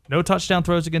Rams. No touchdown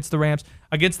throws against the Rams.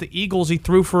 Against the Eagles, he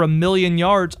threw for 1,000,000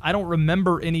 yards. I don't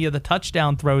remember any of the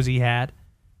touchdown throws he had.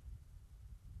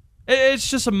 It's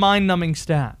just a mind-numbing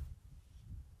stat.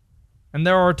 And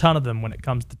there are a ton of them when it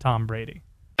comes to Tom Brady.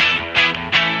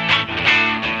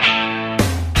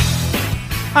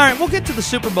 All right, we'll get to the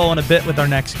Super Bowl in a bit with our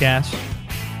next guest.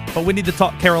 But we need to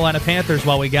talk Carolina Panthers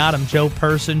while we got him. Joe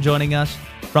Person joining us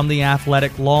from The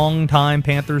Athletic, longtime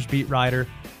Panthers beat writer.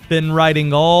 Been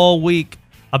writing all week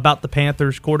about the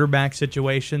Panthers quarterback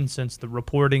situation since the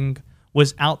reporting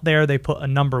was out there. They put a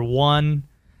number 1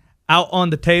 out on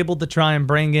the table to try and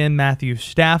bring in Matthew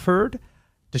Stafford.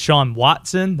 Deshaun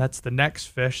Watson, that's the next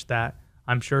fish that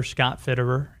I'm sure Scott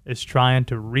Fitterer is trying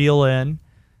to reel in.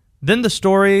 Then the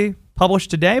story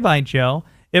published today by Joe,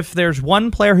 if there's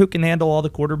one player who can handle all the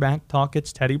quarterback talk,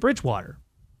 it's Teddy Bridgewater.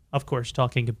 Of course,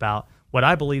 talking about what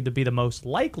I believe to be the most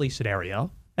likely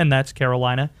scenario, and that's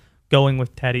Carolina going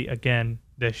with Teddy again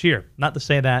this year. Not to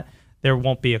say that there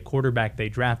won't be a quarterback they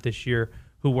draft this year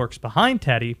who works behind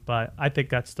Teddy, but I think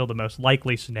that's still the most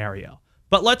likely scenario.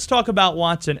 But let's talk about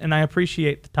Watson, and I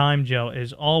appreciate the time, Joe,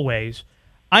 as always.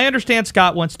 I understand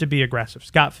Scott wants to be aggressive,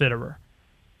 Scott Fitterer.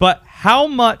 But how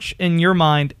much, in your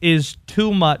mind, is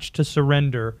too much to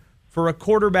surrender for a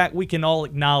quarterback we can all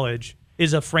acknowledge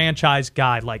is a franchise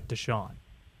guy like Deshaun?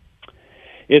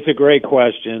 It's a great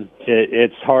question.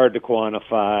 It's hard to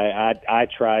quantify. I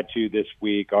tried to this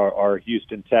week. Our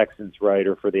Houston Texans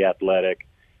writer for The Athletic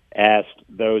asked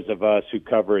those of us who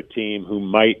cover a team who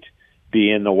might be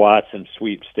in the Watson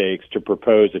sweepstakes to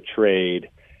propose a trade.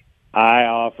 I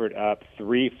offered up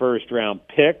 3 first-round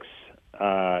picks,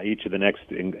 each of the next,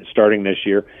 starting this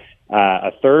year,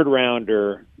 a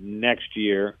 3rd-rounder next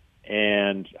year,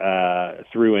 and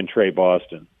threw in Trey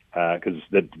Boston because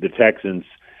the Texans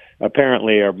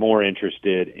apparently are more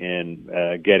interested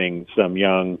in getting some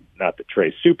young, not that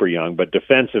Trey's super young, but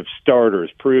defensive starters,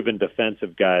 proven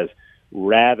defensive guys,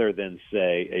 rather than,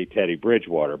 say, a Teddy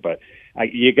Bridgewater. But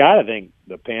you got to think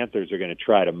the Panthers are going to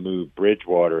try to move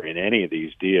Bridgewater in any of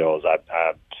these deals.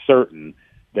 I'm certain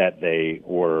that they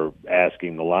were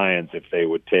asking the Lions if they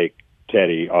would take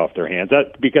Teddy off their hands,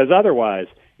 because otherwise,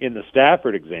 in the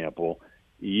Stafford example,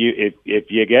 if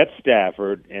you get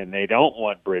Stafford and they don't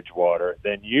want Bridgewater,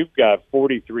 then you've got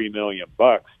 $43 million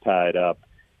tied up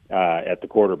at the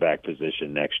quarterback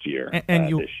position next year.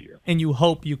 This year, and you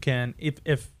hope you can,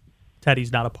 if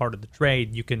Teddy's not a part of the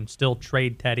trade, you can still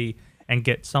trade Teddy and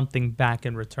get something back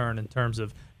in return in terms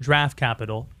of draft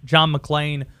capital. John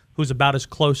McClain, who's about as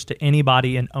close to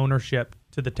anybody in ownership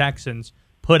to the Texans,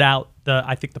 put out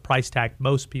I think the price tag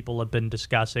most people have been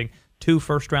discussing: 2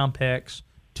 first-round picks,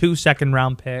 2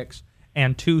 second-round picks,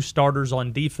 and 2 starters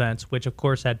on defense, which of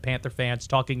course had Panther fans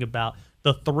talking about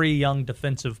the 3 young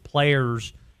defensive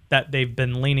players that they've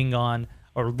been leaned on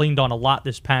a lot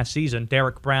this past season: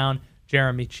 Derek Brown,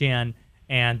 Jeremy Chin,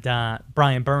 and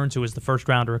Brian Burns, who was the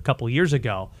first-rounder a couple years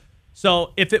ago.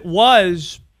 So if it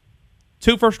was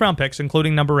 2 first-round picks,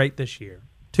 including number 8 this year,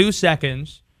 2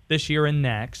 seconds this year and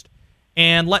next,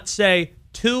 and let's say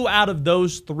 2 out of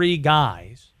those 3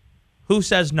 guys, who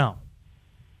says no?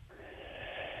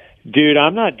 Dude,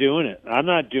 I'm not doing it.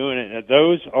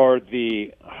 Those are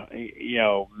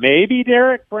maybe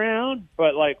Derek Brown,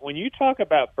 but like when you talk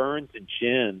about Burns and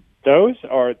Chin, those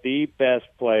are the best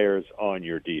players on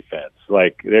your defense.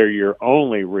 Like, they're your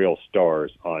only real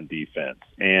stars on defense.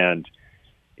 And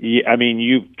I mean,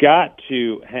 you've got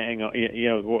to hang on.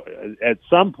 At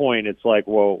some point, it's like,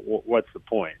 well, what's the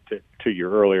point? To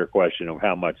your earlier question of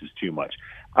how much is too much,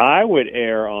 I would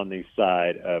err on the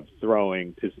side of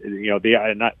throwing.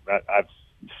 I've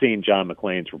seen John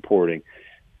McClain's reporting.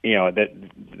 That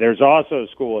there's also a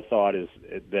school of thought is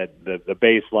that the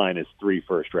baseline is 3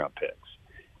 first-round picks,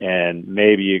 and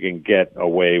maybe you can get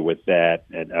away with that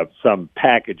and some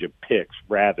package of picks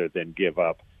rather than give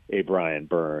up a Brian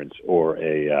Burns or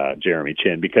a Jeremy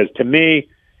Chin, because to me,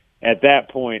 at that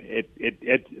point,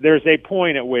 there's a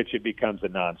point at which it becomes a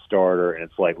non-starter, and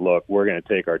it's like, look, we're going to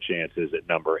take our chances at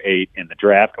number 8 in the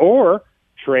draft, or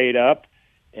trade up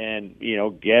and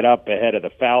get up ahead of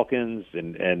the Falcons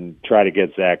and try to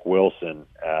get Zach Wilson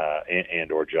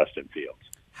and or Justin Fields.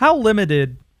 How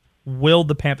limited will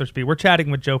the Panthers be? We're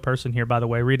chatting with Joe Person here, by the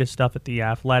way. Read his stuff at The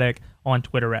Athletic, on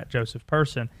Twitter at Joseph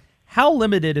Person. How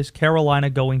limited is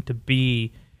Carolina going to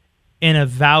be in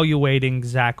evaluating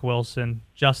Zach Wilson,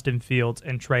 Justin Fields,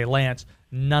 and Trey Lance,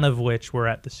 none of which were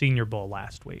at the Senior Bowl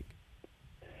last week?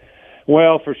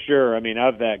 Well, for sure. I mean,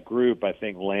 of that group, I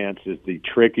think Lance is the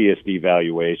trickiest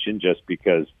evaluation, just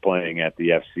because playing at the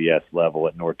FCS level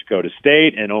at North Dakota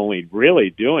State and only really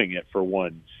doing it for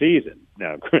one season.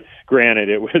 Now, granted,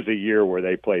 it was a year where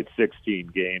they played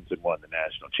 16 games and won the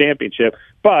national championship,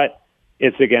 but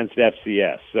it's against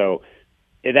FCS. So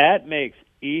that makes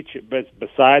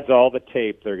besides all the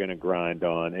tape they're going to grind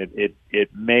on,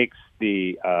 it makes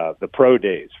the pro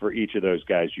days for each of those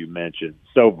guys you mentioned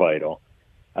so vital.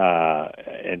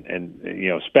 And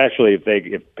especially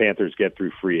if Panthers get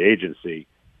through free agency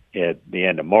at the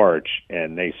end of March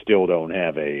and they still don't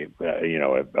have a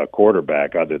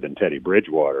quarterback other than Teddy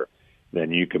Bridgewater, then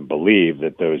you can believe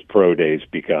that those pro days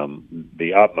become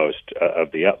the utmost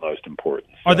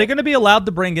importance. Are they going to be allowed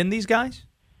to bring in these guys?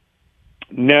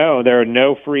 No, there are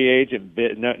no free agent,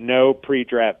 no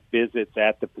pre-draft visits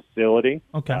at the facility.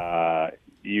 Okay.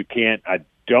 You can't. I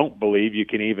don't believe you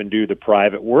can even do the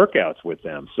private workouts with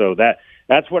them. So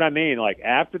that's what I mean. Like,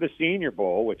 after the Senior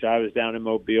Bowl, which I was down in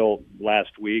Mobile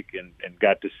last week and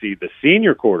got to see the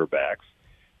senior quarterbacks,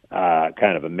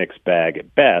 kind of a mixed bag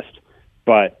at best,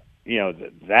 but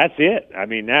that's it. I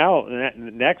mean, now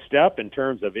next up in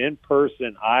terms of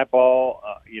in-person eyeball,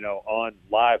 on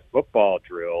live football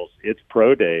drills, it's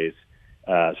pro days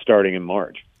starting in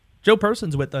March. Joe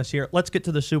Person's with us here. Let's get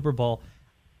to the Super Bowl.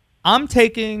 I'm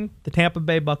taking the Tampa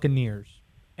Bay Buccaneers,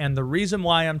 and the reason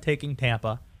why I'm taking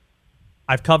Tampa,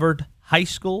 I've covered high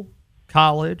school,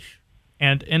 college,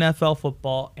 and NFL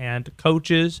football, and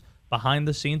coaches behind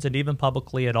the scenes and even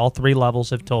publicly at all 3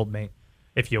 levels have told me,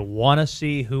 if you want to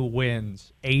see who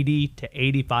wins 80 to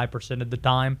 85% of the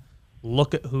time,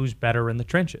 look at who's better in the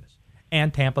trenches.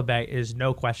 And Tampa Bay is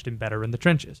no question better in the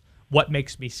trenches. What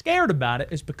makes me scared about it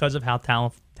is because of how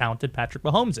talented Patrick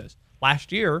Mahomes is.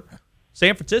 Last year,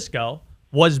 San Francisco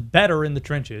was better in the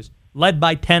trenches, led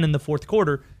by 10 in the fourth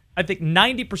quarter. I think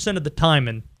 90% of the time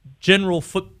in general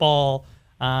football,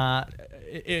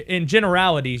 in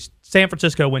generalities, San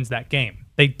Francisco wins that game.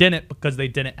 They didn't because they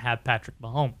didn't have Patrick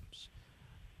Mahomes.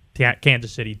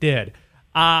 Kansas City did.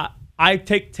 I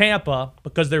take Tampa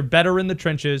because they're better in the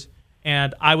trenches,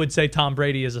 and I would say Tom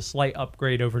Brady is a slight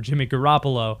upgrade over Jimmy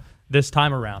Garoppolo this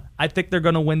time around. I think they're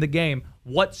going to win the game.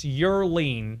 What's your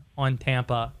lean on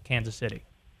Tampa, Kansas City?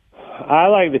 I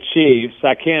like the Chiefs.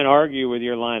 I can't argue with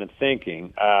your line of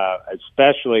thinking,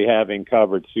 especially having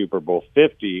covered Super Bowl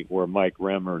 50, where Mike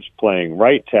Remmers playing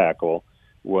right tackle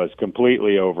was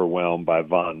completely overwhelmed by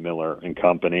Von Miller and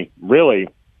company. Really,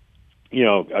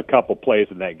 a couple plays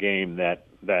in that game that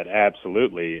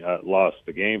absolutely lost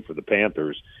the game for the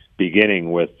Panthers,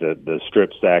 beginning with the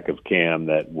strip sack of Cam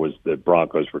that was the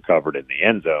Broncos recovered in the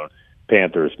end zone.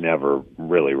 Panthers never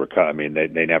really recovered. I mean,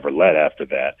 they never led after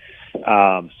that.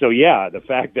 The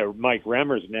fact that Mike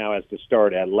Remmers now has to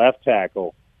start at left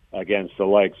tackle against the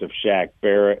likes of Shaq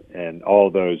Barrett and all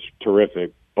those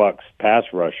terrific Bucs pass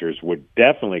rushers would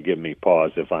definitely give me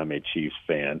pause if I'm a Chiefs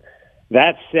fan.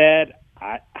 That said,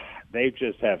 they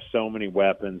just have so many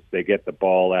weapons. They get the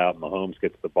ball out. Mahomes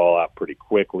gets the ball out pretty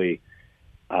quickly.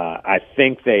 I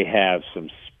think they have some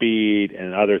speed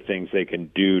and other things they can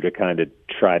do to kind of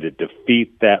try to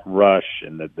defeat that rush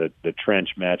and the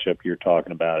trench matchup you're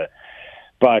talking about.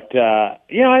 But, I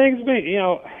think it's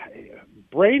been,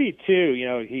 Brady,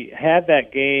 too, he had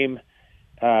that game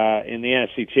in the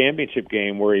NFC Championship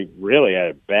game where he really had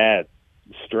a bad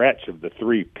stretch of the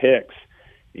 3 picks.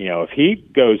 If he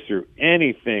goes through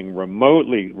anything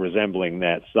remotely resembling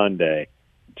that Sunday,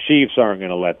 Chiefs aren't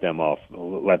going to let them off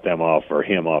or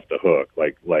him off the hook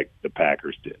like the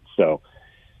Packers did. So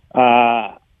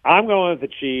I'm going with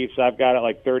the Chiefs. I've got it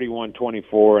like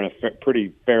 31-24 in a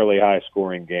pretty fairly high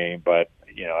scoring game, but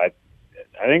I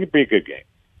think it'd be a good game.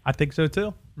 I think so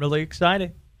too. Really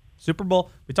exciting. Super Bowl.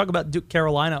 We talk about Duke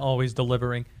Carolina always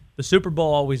delivering. The Super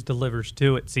Bowl always delivers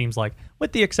too, it seems like,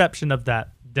 with the exception of that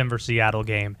Denver-Seattle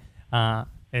game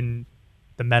in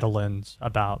the Meadowlands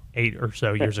about 8 or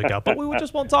so years ago. But we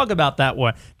just won't talk about that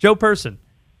one. Joe Person,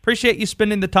 appreciate you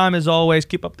spending the time as always.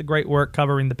 Keep up the great work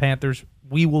covering the Panthers.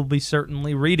 We will be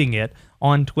certainly reading it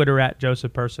on Twitter at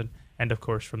Joseph Person and, of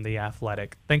course, from The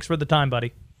Athletic. Thanks for the time,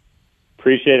 buddy.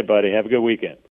 Appreciate it, buddy. Have a good weekend.